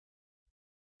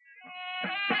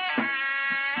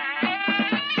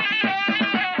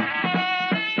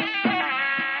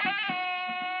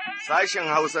Sashen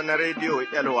Hausa na Rediyo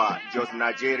Elwa Jos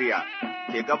Nigeria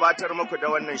ke gabatar muku da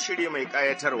wannan shiri mai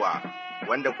ƙayatarwa,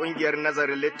 wanda ƙungiyar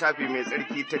nazarin littafi mai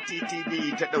tsarki ta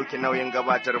TTD ta ɗauki nauyin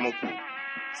gabatar muku.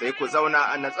 Sai ku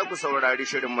zauna a natsa ku saurari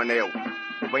shirinmu na yau,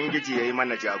 Ubangiji ya yi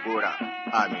mana jagora.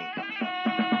 Amin.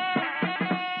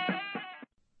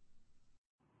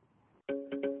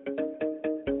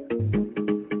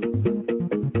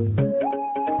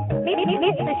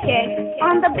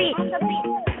 On the beat.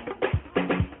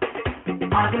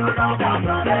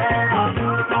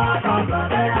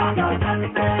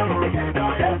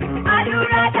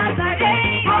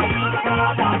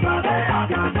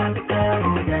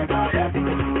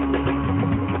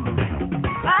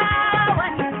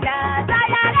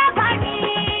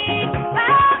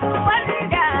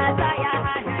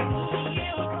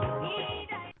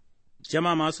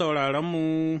 Jama'a masu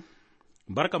sauraronmu,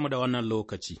 barkamu da wannan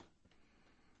lokaci.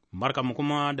 Barkamu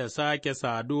kuma da sake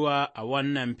saduwa a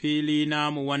wannan fili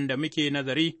namu wanda muke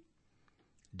nazari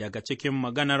daga cikin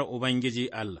maganar Ubangiji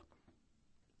Allah.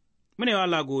 Mune wa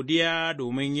Allah godiya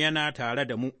domin yana tare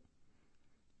da mu,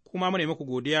 kuma mune muku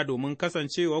godiya domin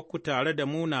kasancewarku tare da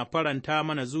mu na faranta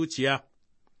mana zuciya.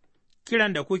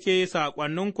 Kiran da kuke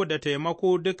saƙonninku da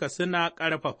taimako duka suna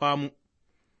ƙarfafa mu.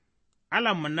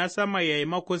 Allahnmu na sama ya yi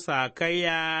maku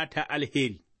sakayya ta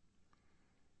alheri.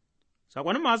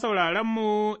 Saƙonin masu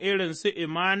sauraronmu irin su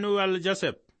Emmanuel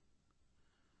Joseph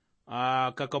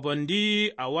a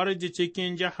Kakabandi a Warji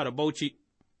cikin jihar Bauchi,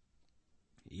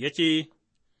 ya ce,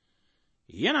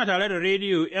 yana tare da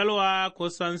Rediyo Elwa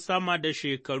kusan sama da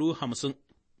shekaru 50,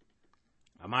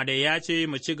 amma dai ya ce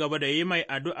mu ci gaba da yi mai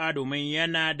addu'a domin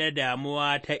yana da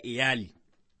damuwa ta iyali.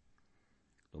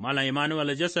 Malam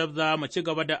Emmanuel Joseph za mu ci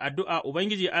gaba da addu'a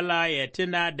Ubangiji Allah ya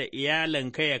tuna da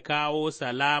iyalinka ya kawo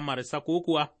salamar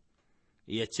sakokuwa.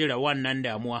 Ya cire wannan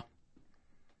damuwa.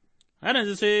 Har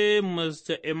yanzu sai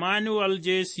Mr. Emmanuel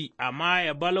Jesse amma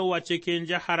ya balowa cikin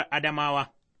jihar Adamawa,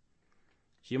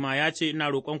 shi ma ya ce, ina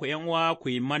roƙonku uwa ku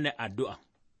yi mana addu'a.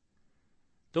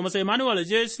 To, Mr. Emmanuel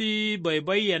Jesse bai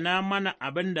bayyana mana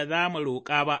abin da za mu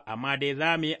roƙa ba, amma dai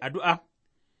za mu yi addu'a,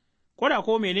 ko da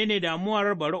ko menene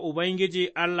damuwar bari Ubangiji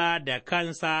Allah da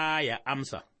kansa ya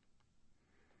amsa.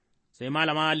 Sai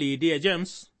Malama Lydia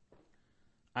James,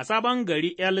 a sabon gari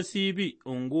LCB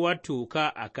unguwar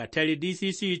Toka a Katari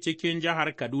DCC cikin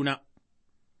jihar Kaduna,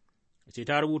 ce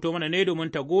ta rubuto mana ne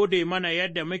domin ta gode mana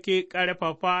yadda muke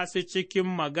ƙarfafa su cikin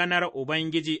maganar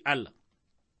Ubangiji Allah.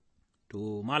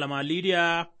 To, Malama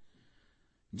Lydia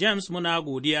James muna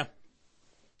godiya,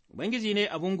 Ubangiji ne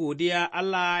abin godiya,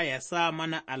 Allah ya sa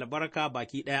mana albarka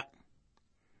baki ɗaya.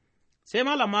 Sai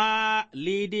Malama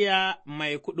Lydia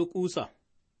mai kuɗi kusa,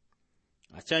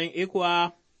 a can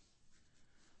ikuwa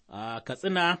a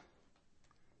Katsina,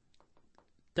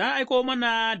 ta aiko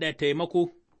mana da taimako,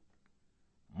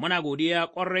 muna godiya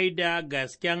ƙwarai da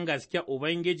gasken gaske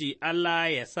Ubangiji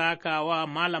Allah ya saka wa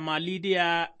Malama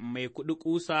Lydia mai kuɗi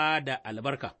ƙusa da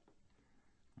albarka.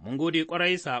 Mun gode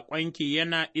ƙwarai saƙonki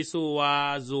yana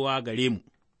isowa zuwa gare mu.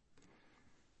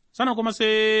 Sana kuma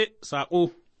sai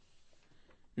saƙo,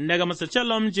 daga Mr.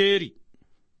 Chalom Jerry,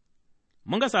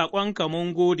 mun ga saƙonka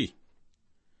mun gode.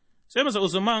 Sai Masa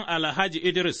Usman Alhaji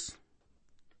Idris,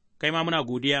 kai ma muna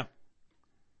godiya,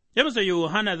 sai Masa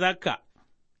Yohana Zakka,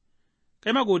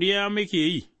 kai ma godiya muke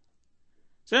yi,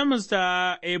 sai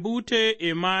Mr. Ebute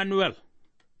Emmanuel,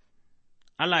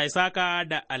 Allah ya saka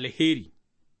da alheri,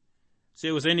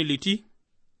 sai Usaini Liti,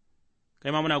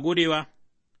 kai ma muna godewa,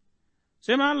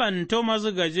 sai Malam Thomas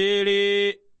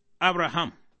Gajere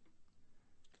Abraham,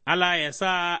 Allah ya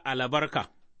sa albarka,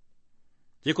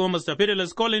 sai kuma Mr.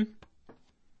 Fidelis Colin,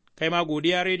 kai ma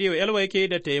godiya Rediyo Elwa yake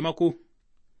da taimako,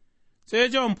 sai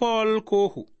John Paul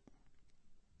Kohu,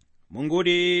 mun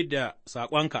gode da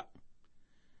saƙonka,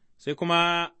 sai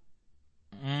kuma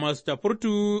Mr.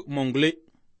 Furtu Mongle,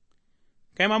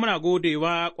 kai ma muna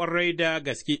godewa ƙwarai da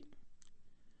gaske,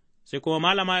 sai kuma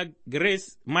Malama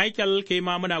Grace Michael kai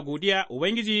ma muna godiya,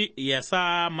 Ubangiji ya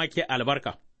sa make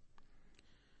albarka.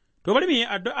 To bari mu yi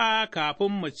addu'a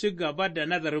kafin mu ci gaba da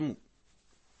nazarinmu.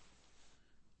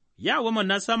 Ya mu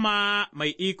na sama mai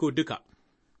iko duka,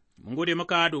 mun gode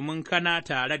maka domin kana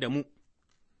tare da mu,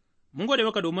 mun gode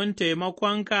maka domin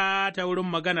taimakonka ta wurin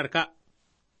maganarka,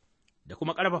 da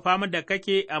kuma ƙarfafa mu da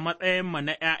kake a matsayinmu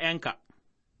na ’ya'yanka.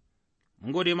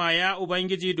 Mun gode ma ya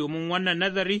Ubangiji domin wannan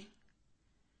nazari,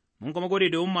 mun kuma gode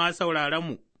domin masu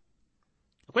sauraronmu.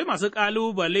 Akwai masu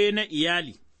ƙalubale na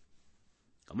iyali,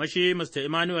 kamar shi Mr.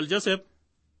 Emmanuel Joseph,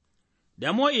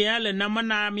 damuwa iyalin nan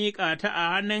muna miƙa ta a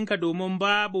hannunka domin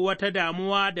babu wata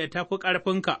damuwa da ta fi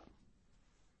ƙarfinka,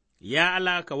 ya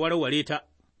Allah ka warware ta.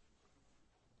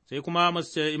 Sai kuma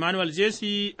Mr. Emmanuel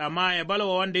Jesse, amma ya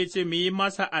balwa wanda ya ce mu yi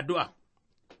masa addu'a,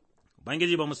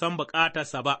 Ubangiji ba mu san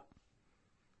bukatarsa ba,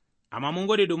 amma mun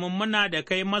gode domin muna da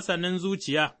kai masanin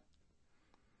zuciya,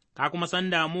 ka kuma san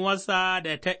damuwarsa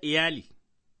da ta iyali,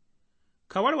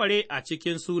 ka warware a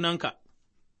cikin sunanka.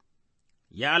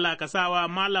 Ya Allah ka sawa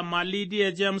Malama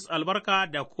Lydia James albarka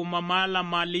da kuma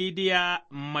Malama Lydia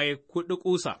mai kuɗi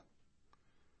ƙusa.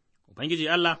 Ubangiji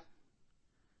Allah,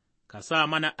 ka sa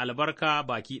mana albarka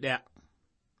baki ɗaya.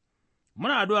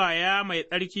 Muna addu'a ya mai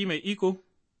tsarki mai iko,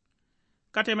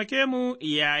 ka taimake mu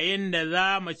yayin da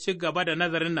za mu ci gaba da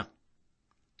nazarin nan,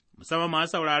 musamman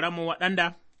masu sauraronmu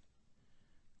waɗanda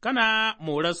kana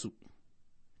morarsu.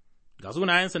 Ga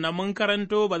sunayensu na mun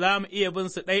karanto ba za mu iya bin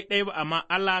su ɗaiɗai ba, amma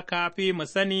Allah ka fi mu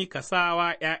sani ka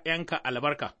sawa ’ya'yanka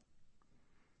albarka.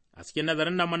 A cikin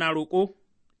nazarin nan muna roƙo,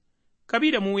 ka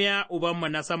bi da mu ya Ubanmu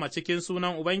na sama cikin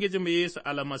sunan Ubangijinmu Yesu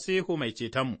almasihu mai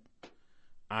cetonmu.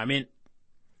 Amin.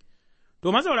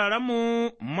 To,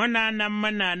 masauraranmu, muna nan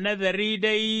muna nazari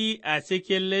dai a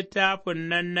cikin littafin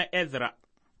nan na Ezra.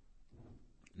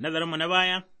 Nazarinmu na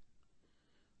baya,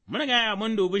 muna gaya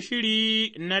mun dubi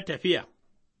shiri na tafiya.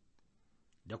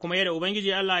 Da kuma yadda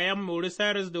Ubangiji Allah ya mori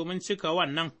Cyrus domin cika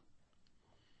wannan,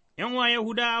 ’yan'uwa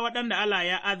Yahuda waɗanda Allah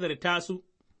ya azurta su,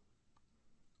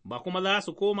 ba kuma za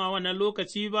su koma wannan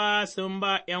lokaci ba sun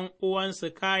ba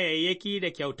 ’yan'uwansu kayayyaki da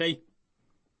kyautai,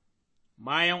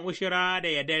 bayan ushira da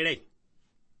yardar rai,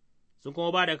 sun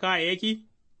kuma ba da kayayyaki,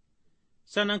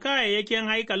 sannan kayayyakin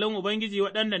haikalin Ubangiji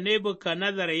waɗanda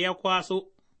Nebukadnezzar ya kwaso,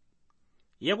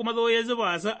 ya kuma zo ya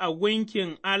zuba su a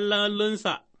gunkin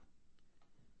allolinsa.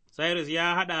 Cyrus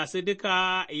ya haɗa su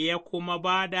duka ya kuma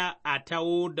ba da a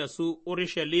tawo da su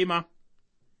Urushalima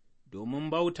domin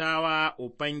bautawa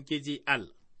Ubangiji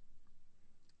Allah.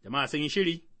 Jama'a sun yi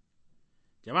shiri,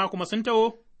 jama'a kuma sun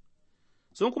taho,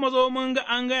 sun kuma zo mun ga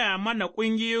an gaya mana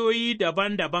ƙungiyoyi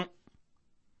daban-daban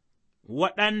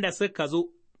waɗanda suka zo,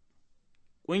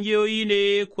 ƙungiyoyi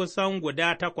ne kusan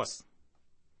guda 8,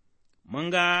 mun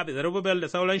ga Zerubbabel da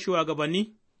sauran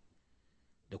shugabanni,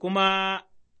 da kuma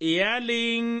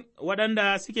iyalin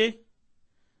waɗanda suke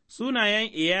sunayen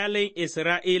iyalin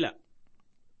Isra'ila,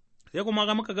 sai kuma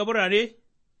ga muka ga birane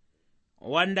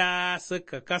wanda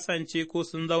suka kasance ko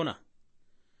sun zauna,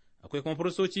 akwai kuma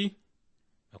firistoci,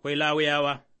 akwai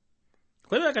Lawiyawa,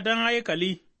 akwai zakatan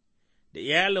haikali da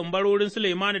iyalin barorin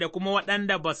Suleimani da kuma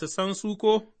waɗanda ba su san su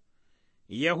ko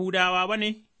Yahudawa ba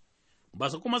ne, ba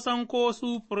su kuma san ko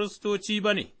su firistoci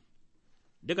ba ne.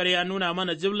 Duka dai ya nuna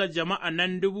mana jimlar jama'a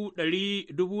nan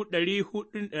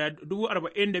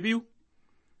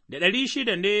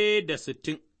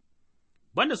 42,660,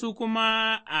 banda su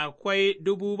kuma akwai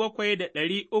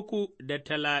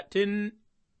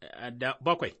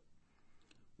 7,337,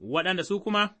 waɗanda su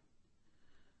kuma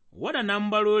waɗannan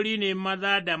barori ne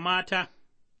maza da mata,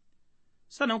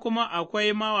 sannan kuma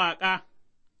akwai mawaƙa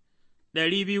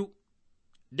 200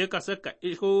 duka suka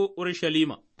iso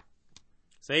Urushalima.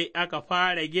 Sai aka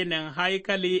fara ginin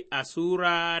haikali a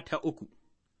Sura ta 3.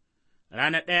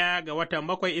 Ranar 1 ga watan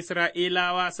 7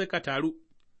 Isra'ilawa suka taru,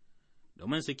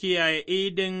 domin su kiyaye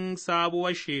idin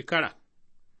sabuwar shekara,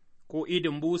 ko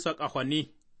idin busa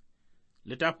ƙahoni,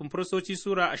 littafin Firistoci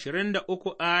Sura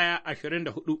 23 aya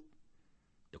 24,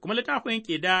 da kuma littafin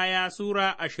Ƙidaya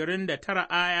Sura 29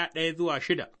 aya 1 zuwa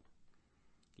 6.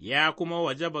 Ya kuma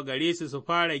wajaba gare su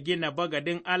fara gina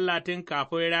bagadin Allah tun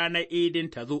kafin ranar idin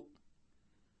ta zo.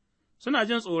 Suna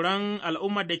jin tsoron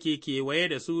al'ummar da ke kewaye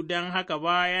da su, don haka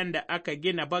bayan da aka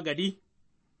gina bagadi,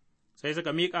 sai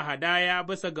suka miƙa hadaya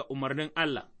bisa ga umarnin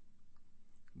Allah.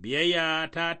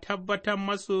 Biyayya ta tabbatar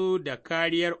masu da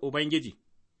kariyar Ubangiji,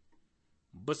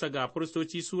 bisa ga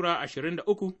Firistoci Sura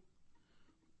 23,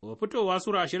 wa Fitowa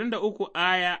Sura 23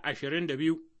 aya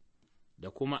 22 da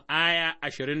kuma aya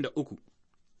 23.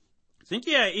 Sun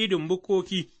kiyaye idin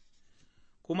bukoki,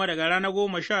 kuma daga ranar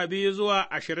 12 zuwa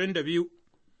 22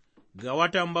 ga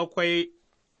watan 7,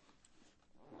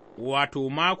 wato,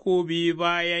 mako biyu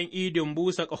bayan idin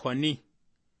busa ƙahoni,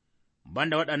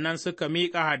 banda waɗannan suka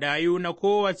miƙa hadayu na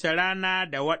kowace rana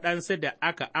da waɗansu da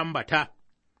aka ambata.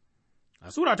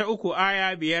 A Sura ta 3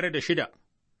 aya 5 da 6,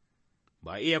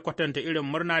 ba iya kwatanta irin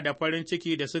murna da farin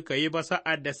ciki da suka yi ba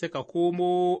sa'ad da suka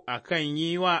komo a kan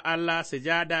yi wa Allah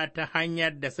sujada ta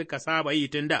hanyar da suka saba yi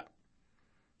tun da,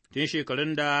 tun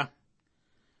shekarun da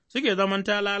suke zaman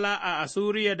talala a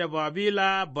Asuriya da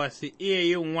Babila ba su iya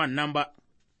yin wannan ba.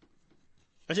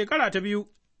 A shekara ta 2,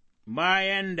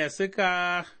 bayan da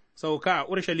suka sauka a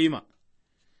Urushalima,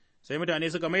 sai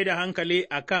mutane suka mai da hankali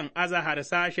a kan aza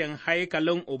harsashen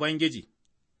haikalin Ubangiji,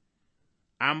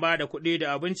 an ba da kuɗi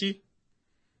da abinci,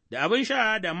 da abin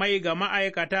sha da mai ga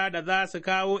ma'aikata da za su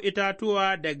kawo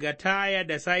itatuwa daga Taya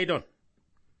da Sidon.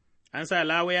 An sa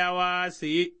Lawiyawa su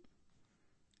yi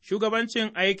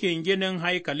shugabancin aikin ginin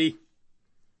haikali,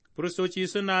 firistoci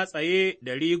suna tsaye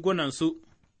da rigunansu,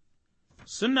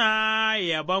 suna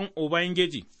yabon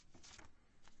Ubangiji.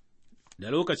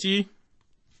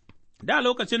 Da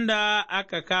lokacin da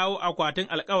aka kawo akwatin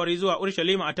alkawari zuwa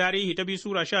Urshalima a tarihi ta biyu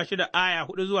Sura 16 aya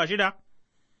 4-6,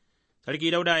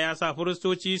 Sarki Dauda ya sa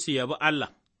firistoci su yabi Allah,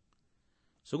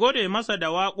 su gode masa da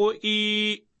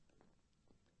waƙoƙi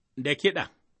da kiɗa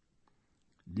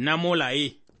na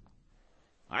molaye.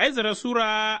 A Ezra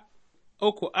Sura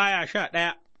 3 aya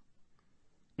 11,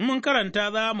 mun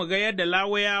karanta za mu ga yadda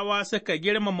Lawiyawa suka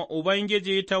girmama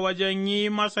Ubangiji ta wajen yi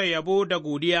masa yabo da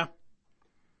godiya.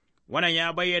 Wannan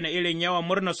ya bayyana irin yawan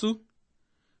murnarsu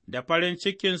da farin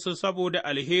cikinsu saboda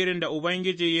alherin da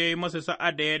Ubangiji ya yi masu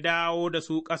sa'ad da ya dawo da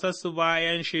su ƙasarsu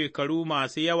bayan shekaru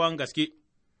masu yawan gaske,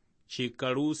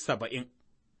 shekaru 70.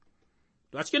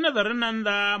 To, a cikin nazarin nan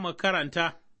za mu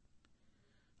karanta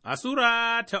a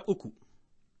Sura ta 3,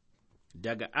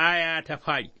 daga aya ta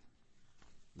fari,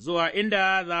 zuwa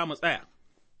inda za mu tsaya.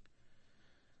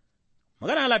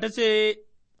 Magana Allah ta ce,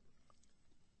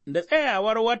 Da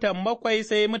tsayawar watan bakwai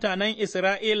sai mutanen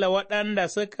Isra'ila waɗanda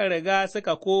suka riga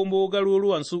suka komo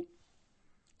garuruwansu,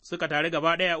 suka tare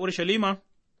gaba ɗaya Urshalima,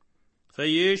 sai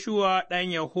Yeshuwa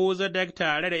ɗan Yahozadak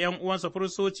tare da ’yan'uwansa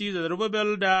firistoci da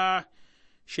Zerubbabel da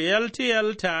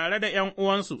Sheyaltiyel tare da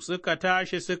 ’yan'uwansu suka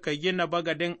tashi suka gina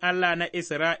bagadin Allah na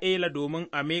Isra'ila domin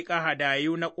a miƙa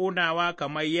hadayu na ƙonawa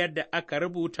kamar yadda aka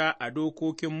rubuta a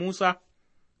dokokin Musa,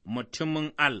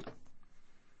 mutumin Allah.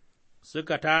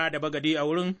 Suka tā da bagadi a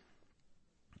wurin,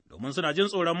 domin suna jin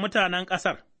tsoron mutanen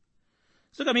ƙasar,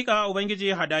 suka miƙa wa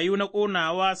Ubangiji hadayu na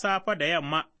ƙonawa safe da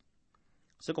yamma,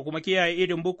 suka kuma kiyaye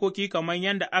irin bukkoki kamar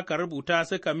yadda aka rubuta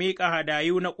suka miƙa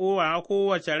hadayu na ƙonawa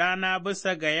kowace rana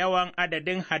bisa ga yawan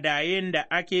adadin hadayun da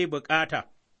ake bukata.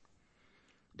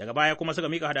 Daga baya kuma suka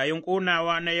miƙa hadayun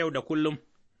ƙonawa na yau da kullum,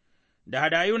 da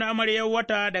hadayu na amaryar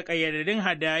wata da ƙayyadaddun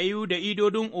hadayu da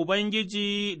idodin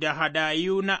Ubangiji da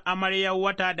hadayu na amaryar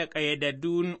wata da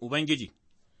ƙayyadaddun Ubangiji.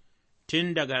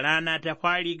 Tun daga rana ta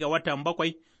fari ga watan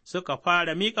bakwai suka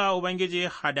fara miƙa Ubangiji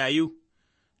hadayu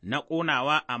na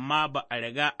ƙonawa, amma ba a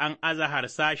riga an aza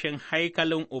harsashin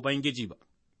haikalin Ubangiji ba.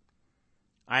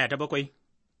 Aya ta 7,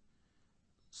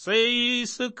 sai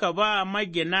suka ba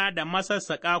magina da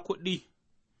masassaƙa kuɗi,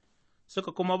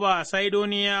 suka kuma ba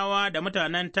Saidoniyawa da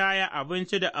mutanen Taya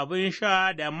abinci da abin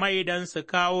sha da mai don su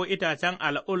kawo itacen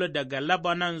al'ul daga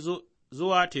Lebanon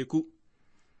zuwa teku,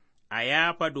 a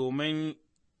Yafa domin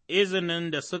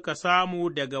izinin da suka samu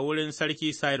daga wurin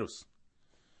Sarki Cyrus.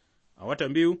 A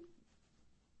watan biyu,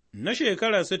 na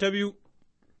shekararsu ta biyu,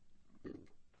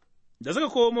 da suka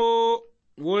komo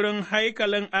wurin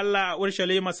haikalin Allah a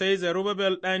Urshalima sai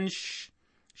Zerubbabel ɗan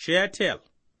Shealtiel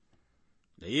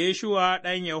da Yeshuwa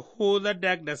ɗan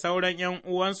Yahozadak da sauran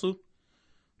 ’yan'uwansu,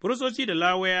 firistoci da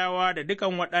Lawiyawa da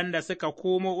dukan waɗanda suka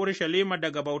komo Urshalima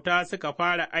daga bauta suka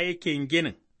fara aikin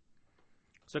ginin,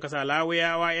 suka sa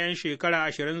Lawiyawa ’yan shekara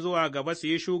 20 zuwa gaba su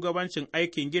yi shugabancin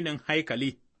aikin ginin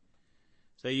haikali,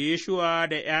 sai Yeshuwa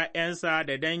da ’ya'yansa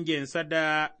da danginsa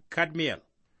da Kadmiyel,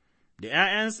 da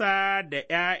 ’ya'yansa da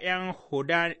 ’ya'yan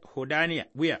Hodaniya,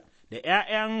 da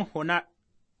 ’ya'yan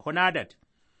Honadad,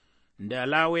 da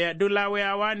duk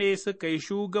Lawiyawa ne suka yi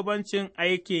shugabancin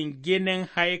aikin ginin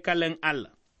haikalin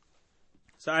Allah.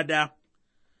 Sa'ada,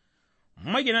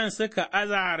 maginan suka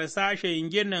aza harsashen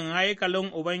ginin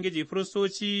haikalin Ubangiji,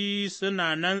 firistoci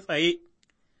suna nan tsaye,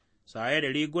 saye da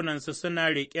rigunansu suna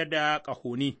riƙe da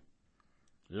ƙahoni,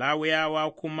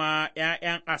 Lawiyawa kuma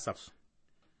 ’ya'yan Asaf,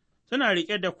 suna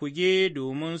riƙe da kuge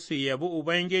domin su yabi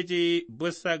Ubangiji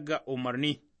bisa ga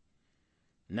umarni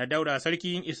na Dauda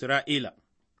sarkin Isra'ila.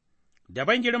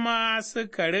 Daban girma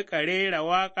suka riƙa rera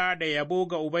waƙa da yabo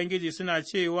ga Ubangiji suna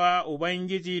cewa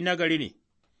Ubangiji nagari ne,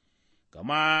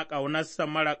 gama ƙaunarsa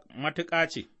matuƙa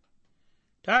ce,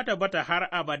 ta tabbata har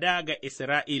abada ga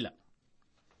Isra'ila.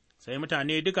 Sai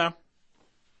mutane duka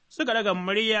suka ɗaga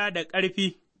murya da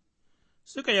ƙarfi,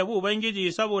 suka yabi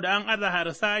Ubangiji saboda an aza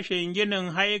harsashen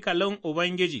ginin haikalin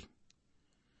Ubangiji.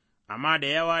 Amma da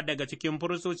yawa daga cikin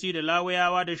firistoci da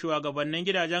Lawiyawa da shugabannin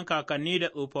gidajen kakanni da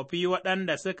tsofaffi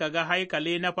waɗanda suka ga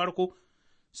haikali na farko,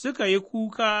 suka yi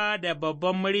kuka da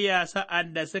babban murya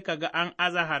sa'ad da suka ga an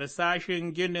aza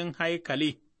harsashin ginin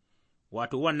haikali,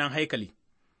 wato wannan haikali,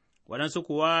 waɗansu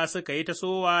kuwa suka yi ta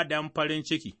sowa don farin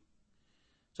ciki.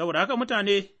 Saboda haka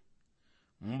mutane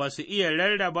ba su iya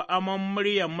rarraba amon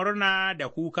muryar murna da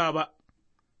kuka ba.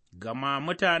 Gama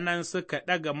mutanen suka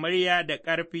ɗaga murya da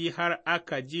ƙarfi har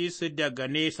aka ji su daga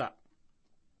nesa.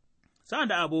 sa'an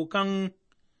da abokan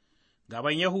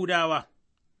gaban Yahudawa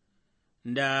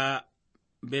da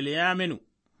Bilyaminu,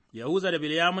 Yahuza da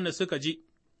Bilyaminu suka ji,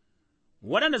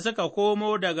 waɗanda suka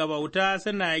komo daga bauta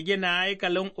suna gina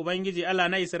haikalin Ubangiji Allah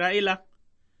na Isra'ila,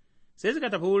 sai suka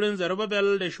tafi wurin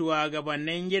Zerubbabel da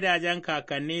shugabannin gidajen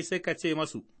kakanni suka ce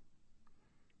masu,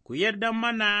 Ku yarda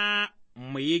mana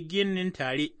mu yi ginin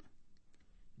tare,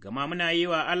 gama muna yi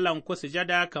wa Allahnku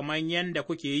sujada kamar yadda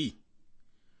kuke yi,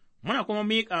 muna kuma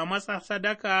miƙa masa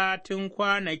sadaka tun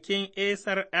kwanakin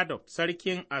Esar Adolf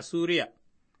sarkin Asuriya,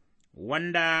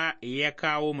 wanda ya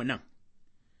kawo mu nan.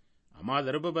 Amma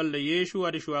Zerubbabel da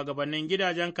Yeshuwa da shugabannin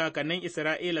gidajen kakannin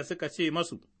Isra'ila suka ce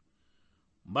masu,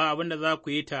 Ba abin da za ku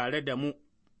yi tare da mu,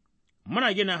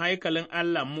 muna gina haikalin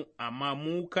Allahnmu, amma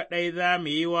mu kaɗai za mu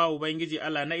yi wa Ubangiji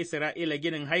Allah na Isra'ila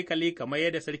ginin haikali kamar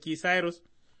yadda Sarki Cyrus,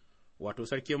 wato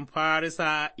sarkin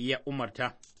Farisa ya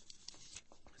umarta.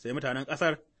 Sai mutanen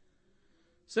ƙasar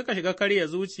suka shiga karya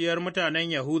zuciyar mutanen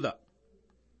Yahuda,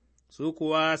 su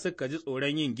kuwa suka ji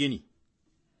tsoron yin gini,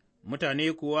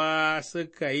 mutane kuwa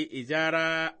suka yi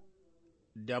ijara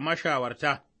da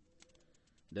mashawarta,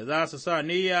 da za su sa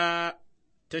niyya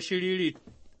ta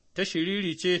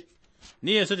shiririce,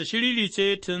 niyyarsu ta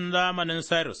shiririce tun zamanin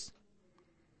Cyrus,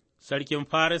 sarkin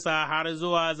Farisa har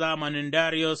zuwa zamanin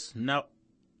Darius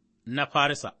na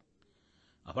Farisa.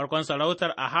 A farkon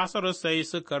sarautar Ahasuerus sai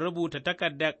suka rubuta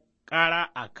takardar ƙara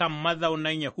a kan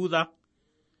mazaunan Yahuda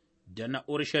da na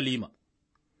Urushalima.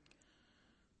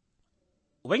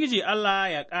 Ubangiji Allah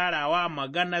ya ƙara wa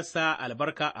maganarsa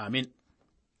albarka, amin.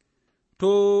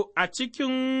 To, a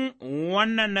cikin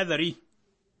wannan nazari,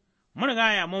 mun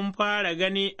gaya mun fara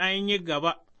gani an yi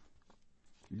gaba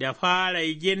da fara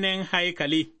ginin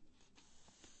haikali,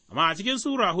 amma a cikin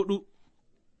Sura 4,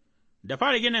 da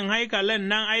fara ginin haikalin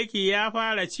nan aiki ya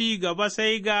fara ci gaba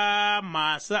sai ga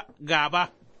masu gaba,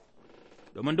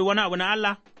 domin duk wani abu na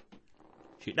Allah,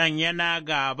 Shiɗan yana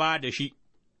gaba da shi,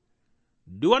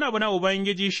 duk wani abu na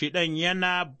Ubangiji Shiɗan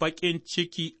yana baƙin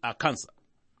ciki a kansa,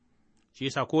 shi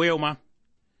sa ko yau ma,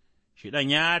 Shiɗan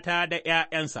ya tā da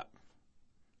 ’ya'yansa,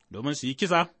 domin su yi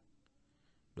kisa,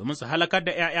 domin su halakar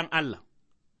da ’ya'yan Allah.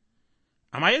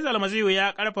 Amma Yesu Almasihu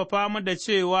ya ƙarfafa mu da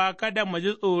cewa kada mu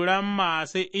ji tsoron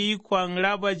masu ikon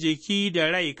raba jiki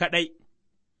da rai kaɗai,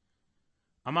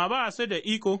 amma ba su da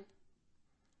iko,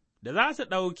 da za su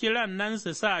ɗauki ran nan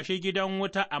su sa shi gidan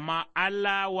wuta, amma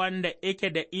Allah wanda yake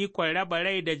da ikon raba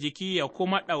rai da jiki ya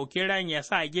kuma ɗauki ran ya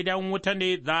sa gidan wuta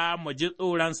ne za mu ji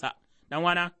tsoronsa, ɗan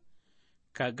wana,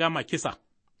 ka gama kisa,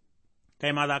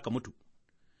 kai ma za ka mutu,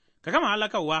 ka gama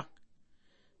halakarwa.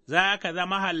 Za ka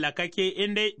zama hallakake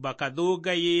in dai ba ka zo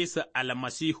ga Yesu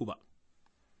Almasihu ba.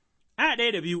 A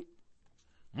ɗaya da biyu,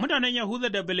 mutanen Yahuda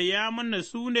da Bilyaminu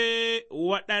su ne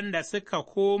waɗanda suka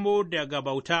komo daga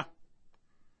bauta,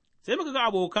 sai muka ga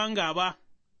abokan gaba,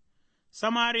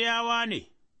 Samariyawa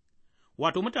ne,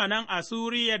 wato mutanen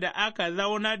Asuriya da aka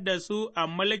zaunar da su a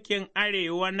mulkin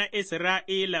arewa na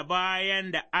Isra'ila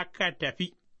bayan da aka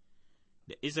tafi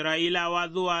da Isra'ilawa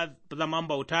zuwa zaman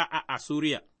bauta a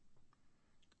Asuriya.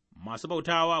 Masu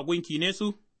bautawa gunki ne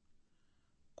su,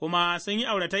 kuma sun yi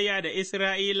auratayya da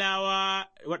Isra'ilawa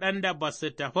waɗanda ba su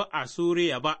tafi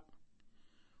Asuriya ba,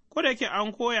 ko da yake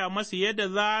an koya masu yadda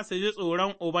za su ji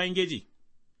tsoron Ubangiji,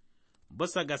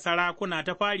 bisa ga sarakuna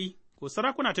ta fari, ko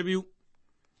sarakuna ta biyu,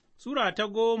 Sura ta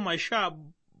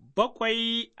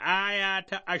 17 aya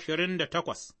ta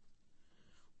 28,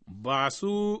 ba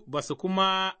su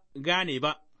kuma gane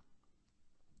ba,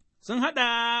 sun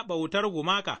haɗa bautar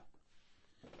gumaka.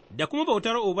 Da kuma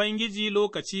bautar Ubangiji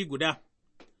lokaci guda,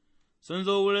 sun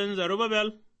zo wurin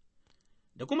Zerubbabel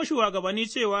da kuma shugabanni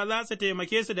cewa za su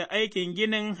taimake su da aikin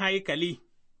ginin haikali,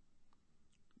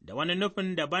 da wani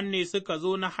nufin daban ne suka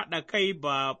zo na haɗa kai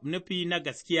ba nufi na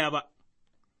gaskiya ba.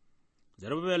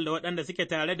 Zerubbabel da waɗanda suke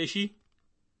tare da shi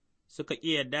suka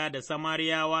ƙi yarda da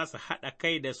Samariyawa su haɗa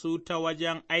kai da su ta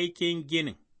wajen aikin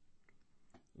ginin,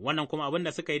 wannan kuma abin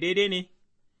da suka yi daidai ne.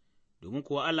 Domin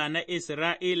kuwa Allah na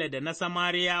Isra'ila da na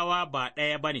Samariyawa ba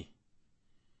ɗaya ba ne,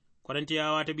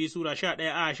 Korintiyawa ta biyu Sura 11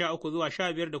 aya 13 zuwa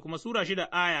 15 da kuma Sura 6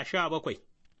 aya 17,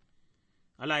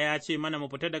 Allah ya ce mana mu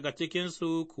fita daga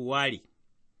cikinsu ku ware.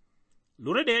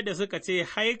 Lura da yadda suka ce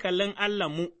haikalin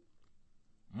Allahnmu,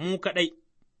 mu kaɗai,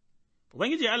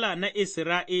 Ubangiji Allah na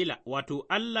Isra'ila, wato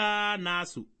Allah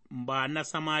nasu ba na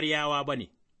Samariyawa ba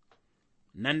ne,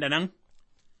 nan da nan,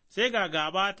 sai ga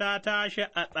gaba ta tashi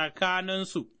a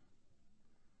tsakaninsu.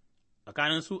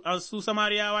 Tsakanin su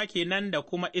Samariyawa kenan da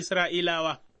kuma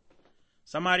Isra'ilawa,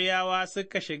 Samariyawa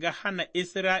suka shiga hana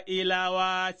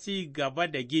Isra'ilawa ci gaba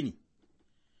da gini,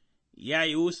 ya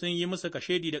yiwu sun yi musu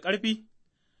kashedi da ƙarfi,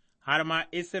 har ma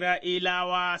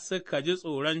Isra'ilawa suka ji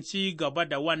tsoron ci gaba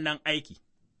da wannan aiki,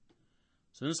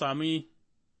 sun sami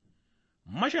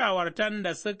mashawartan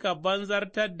da suka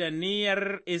banzartar da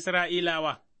niyyar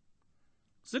Isra'ilawa,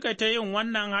 suka ta yin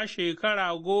wannan har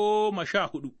shekara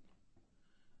 14,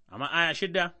 amma aya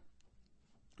 6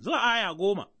 zuwa aya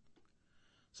 10,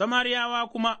 Samariyawa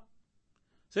kuma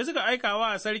sai suka aika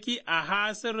wa sarki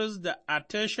Ahasuerus da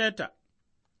Artashasta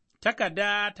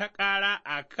takarda ta ƙara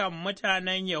a kan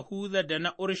mutanen Yahuda da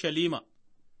na Urushalima,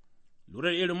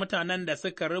 lura irin mutanen da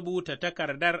suka rubuta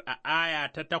takardar a aya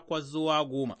ta 8 zuwa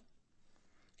 10.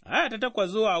 Aya ta 8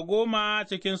 zuwa 10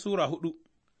 cikin Sura 4,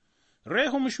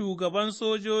 Rehum shugaban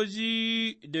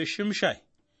sojoji da Shimshai,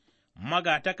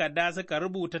 magatakarda suka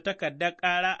rubuta takardar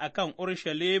ƙara a kan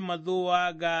Urushalima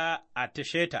zuwa ga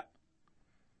Artashasta.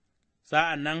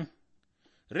 Sa'an nan,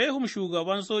 Rehum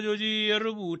shugaban sojoji ya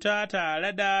rubuta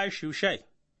tare da Shushai,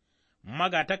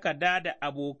 magatakarda da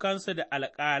abokansu da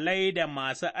alƙalai da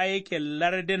masu aikin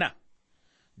larduna,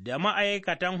 da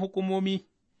ma'aikatan hukumomi,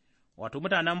 wato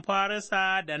mutanen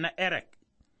Farisa da na Erek,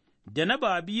 da na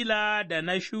Babila da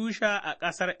na Shusha a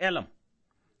ƙasar Elam,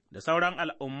 da sauran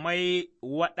al'ummai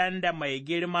waɗanda mai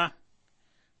girma,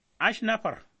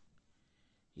 Ashnafar,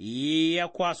 ya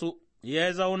kwaso,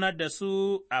 ya zaunar da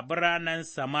su a biranen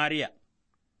Samariya,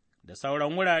 da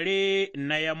sauran wurare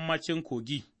na yammacin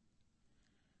kogi.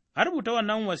 A rubuta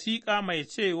wannan wasiƙa mai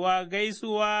cewa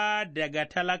gaisuwa daga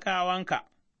talakawanka,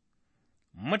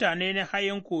 mutane na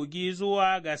hayin kogi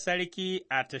zuwa ga sarki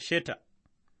Artashasta.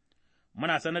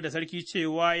 Muna sanar da sarki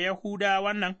cewa Yahuda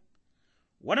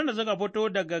waɗanda suka fito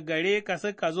daga gare ka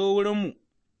suka zo wurinmu,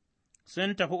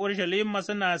 sun tafi Urushalima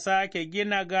suna sake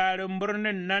gina garin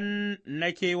birnin nan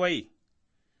na kewaye,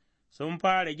 sun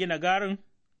fara gina garin,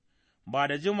 ba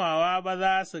da jimawa ba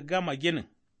za su gama ginin.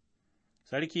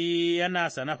 Sarki yana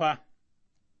sanafa,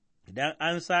 idan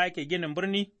an sake ginin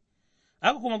birni,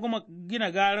 aka kuma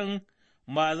gina garin,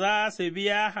 ba za su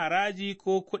biya haraji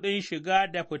ko kuɗin shiga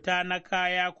da fita na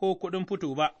kaya ko kuɗin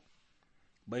fito ba,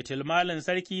 baitulmalin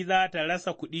sarki za ta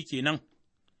rasa kuɗi kenan,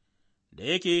 da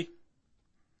yake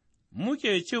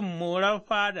muke cin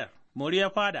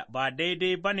moriyar fada ba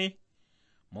daidai ba ne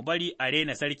mu bari a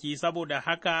rena sarki, saboda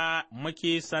haka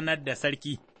muke sanar da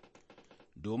sarki,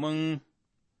 domin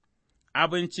a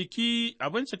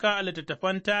bincika a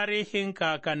littattafan tarihin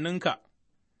kakanninka,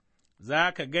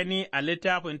 za ka gani a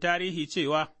littafin tarihi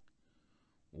cewa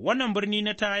wannan birni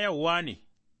na tayarwa ne,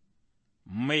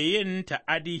 mai yin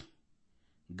ta'adi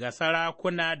ga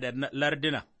sarakuna da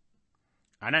larduna,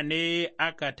 a nan ne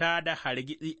aka tada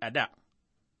hargitsi a da,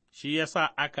 shi ya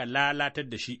sa aka lalatar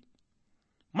da shi.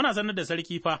 Muna sanar da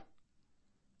sarki fa,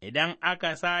 idan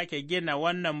aka sake gina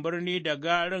wannan birni da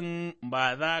garin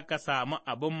ba za ka samu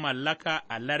abin mallaka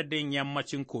a lardin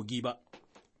yammacin kogi ba.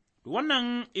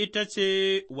 Wannan ita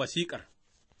ce wasiƙar,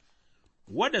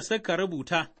 wadda suka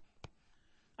rubuta,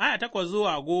 aya 8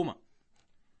 zuwa 10,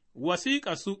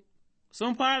 wasiƙarsu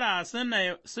sun fara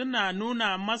suna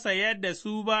nuna masa yadda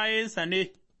su bayansa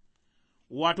ne,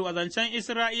 wato, a zancen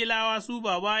Isra'ilawa su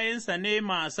ba bayansa ne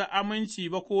masu aminci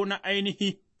ba ko na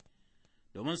ainihi,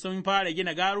 domin sun fara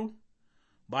gina garu,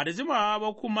 ba da jimawa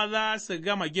ba kuma za su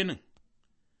gama ginin,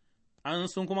 an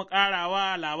sun kuma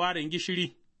ƙarawa labarin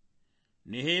gishiri.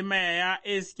 Nehemiya ya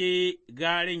iske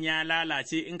garin ya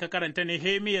lalace in ka karanta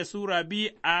Nehemiya Sura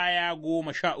 2 aya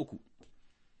 13,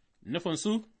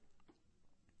 nufinsu,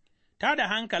 ta da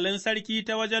hankalin sarki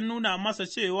ta wajen nuna masa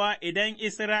cewa idan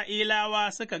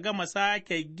Isra'ilawa suka gama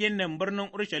sake ginin birnin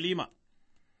Urushalima,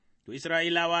 to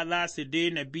Isra'ilawa za su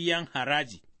daina biyan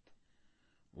haraji,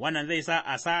 wannan zai sa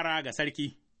asara ga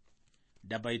sarki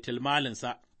da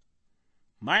baitulmalinsa.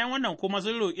 Bayan wannan kuma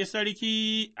sun roƙi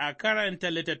sarki a karanta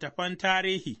littattafan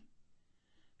tarihi,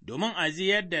 domin a ji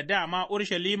yadda dama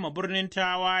Urushalima birnin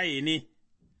tawaye ne,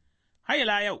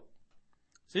 haila yau,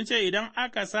 sun ce idan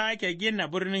aka sake gina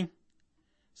birnin,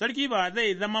 sarki ba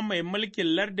zai zama mai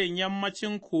mulkin lardin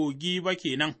yammacin kogi ba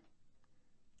kenan.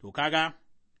 To kaga,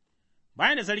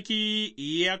 bayan da sarki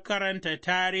ya karanta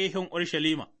tarihin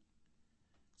Urushalima,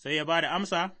 sai ya ba da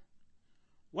amsa,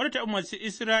 wadda ta umarci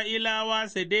Isra'ilawa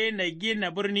su daina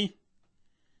gina birni,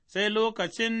 sai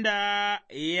lokacin da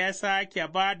ya sake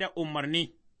ba da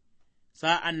umarni,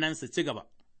 sa'an nan su ci gaba.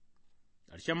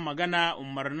 Ƙarshen magana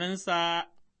umarninsa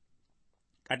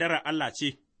ƙadarar Allah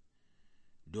ce,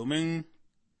 domin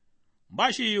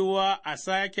ba shi yiwuwa a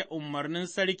sake umarnin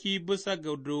sarki bisa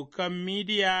ga dokan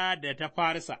Midiya da ta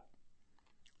Farisa.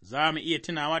 Za mu iya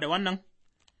tunawa da wannan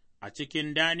a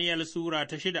cikin Daniyel Sura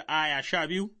ta 6 aya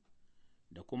 12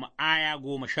 da kuma aya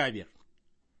 15.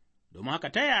 Domin haka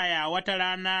ta yaya wata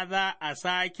rana za a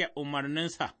sake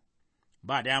umarninsa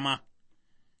ba dama,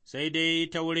 sai dai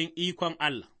ta wurin ikon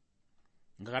Allah.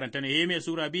 Ka karanta Nehemiya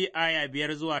Sura 2 aya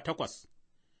 5 zuwa 8,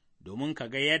 domin ka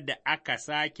ga yadda aka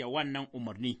sake wannan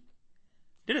umarni.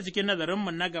 Duk da cikin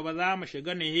nazarinmu na gaba za mu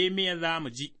shiga Nehemiya za mu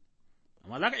ji,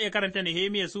 amma za ka iya karanta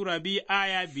Nehemiya Sura 2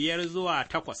 aya 5 zuwa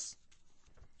 8,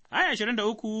 aya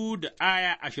 23 da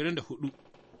aya 24,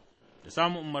 da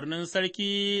samun umarnin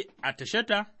sarki a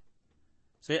tashata,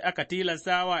 sai aka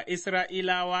tilasta wa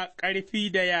Isra'ilawa ƙarfi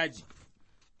da yaji,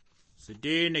 su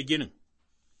daina ginin,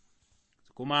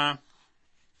 su kuma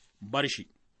bar shi,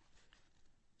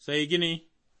 sai gini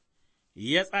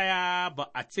ya tsaya ba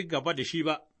a ci gaba da shi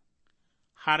ba,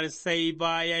 har sai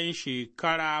bayan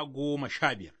shekara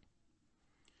 15.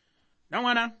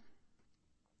 Ɗanwana,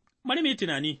 bari mu yi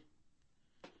tunani,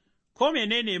 ko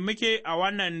menene muke a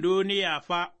wannan duniya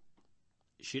fa,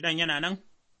 shi ɗan yana nan,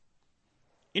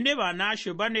 in dai ba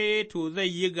nashi ba ne to zai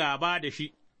yi gaba da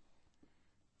shi,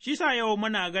 shi sa yau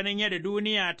muna ganin yadda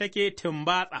duniya take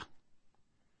tumbatsa,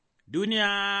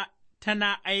 duniya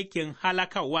tana aikin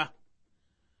halakawa,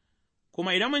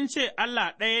 kuma idan mun ce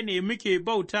Allah ɗaya ne muke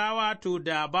bautawa to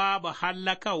da babu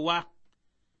halakawa,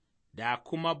 da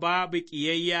kuma babu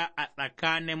ƙiyayya a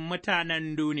tsakanin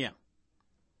mutanen duniya,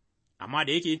 amma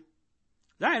da yake,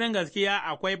 zahirin gaskiya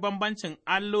akwai bambancin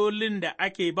allolin da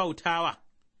ake bautawa,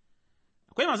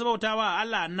 akwai masu bautawa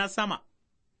Allah na sama,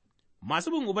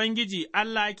 masu bin Ubangiji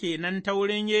Allah ke nan ta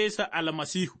wurin Yesu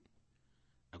almasihu,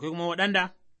 akwai kuma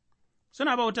waɗanda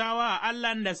suna bautawa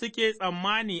Allahn da suke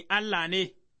tsammani Allah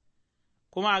ne,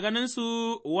 kuma a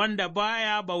ganinsu wanda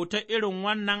baya bauta irin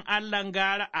wannan Allahn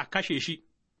gara a kashe shi,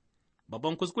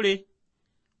 babban kuskure,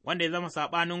 wanda ya zama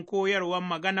saɓanin koyarwar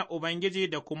magana Ubangiji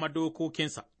da kuma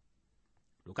dokokinsa.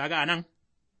 To, kaga a nan,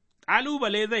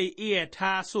 ƙalubale zai iya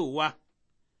tasowa,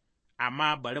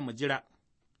 amma bari mu jira,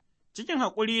 cikin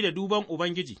haƙuri da duban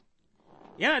Ubangiji,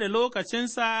 yana da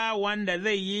lokacinsa wanda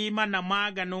zai yi mana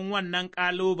maganin wannan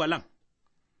ƙalubalen,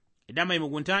 idan mai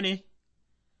mugunta ne,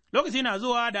 lokaci na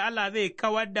zuwa da Allah zai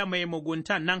kawar da mai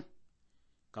muguntan nan,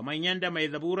 kamar yadda mai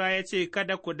zabura ya ce,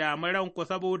 Kada ku damu ranku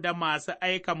saboda masu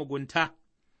aika mugunta.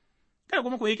 Kada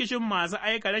kuma ku yi kishin masu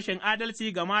aika rashin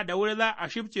adalci, gama da wuri za a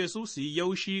shifce su yi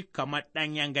yaushi kamar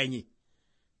ɗanyen ganye.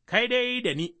 Kai dai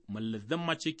da ni, mu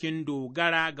zama cikin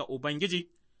dogara ga Ubangiji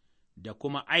da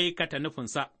kuma aikata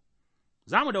nufinsa,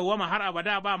 za mu dawwama har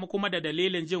abada ba mu kuma da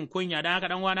dalilin jin kunya don haka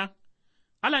ɗanwana,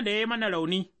 Allah da ya yi mana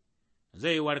rauni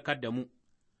zai warkar da mu,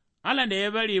 Allah da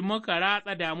ya bari muka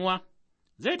ratsa damuwa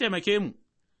zai taimake mu.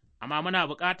 Amma muna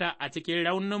bukata a cikin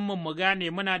rauninmu mu gane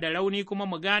muna da rauni kuma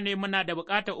mu gane muna da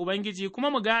bukatar Ubangiji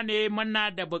kuma mu gane muna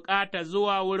da bukata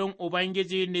zuwa wurin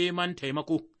Ubangiji neman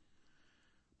taimako.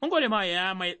 Mun gode ma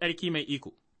ya mai tsarki mai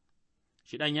iko,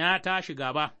 shi ɗan ya tashi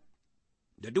gaba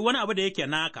da duk wani abu da yake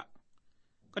naka,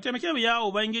 ka taimake mu ya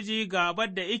Ubangiji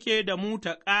gabar da ike da mu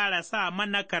ta ƙara sa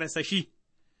mana karsashi,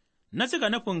 na cika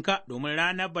nufinka domin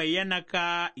ranar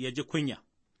bayyanaka ya ji kunya.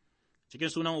 Cikin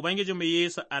sunan Ubangijinmu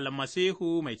Yesu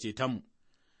almasihu mai cetonmu,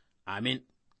 amin.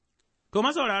 To,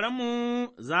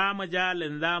 masauraranmu za mu ja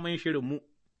linzamin shirinmu,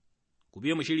 ku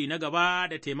biya mu shiri na gaba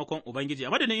da taimakon Ubangiji, a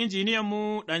madadin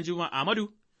injiniyanmu ɗan Juma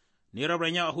Ahmadu, ni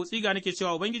rabran yawa Hutsiga nake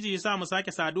cewa Ubangiji ya sa mu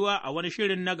sake saduwa a wani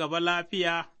shirin na gaba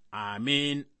lafiya,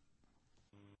 amin.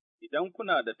 Idan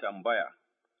kuna da tambaya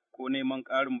ko neman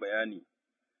ƙarin bayani,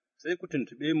 sai ku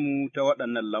tuntuɓe mu ta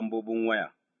waɗannan lambobin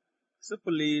waya,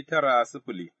 090 tara,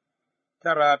 8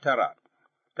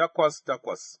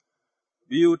 2-8-2-7,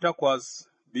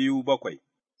 081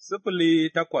 6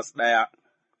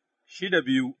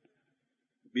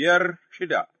 5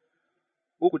 6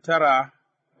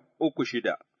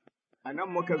 3-9-3-6. A nan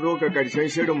muka zo ga ƙarshen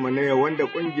shirinmu na yau wanda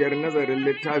ƙungiyar nazarin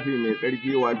littafi mai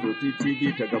tsarki wato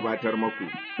TTD ta gabatar maku.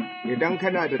 Idan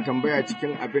kana da tambaya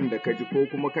cikin abin da ka ji ko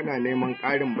kuma kana neman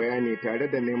ƙarin bayani tare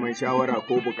da neman shawara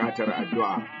ko buƙatar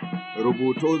addu'a,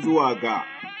 rubuto zuwa ga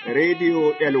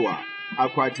Radio Elwa,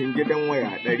 akwatin gidan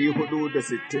waya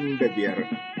 465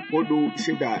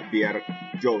 465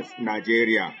 Jos,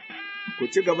 Nigeria. Ku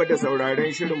ci gaba da sauraron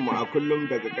shirinmu a kullum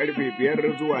daga ƙarfe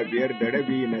 5 zuwa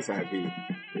 5:30 na safe.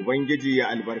 Ubangiji ya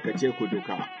albarkace ku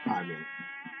duka. Amin.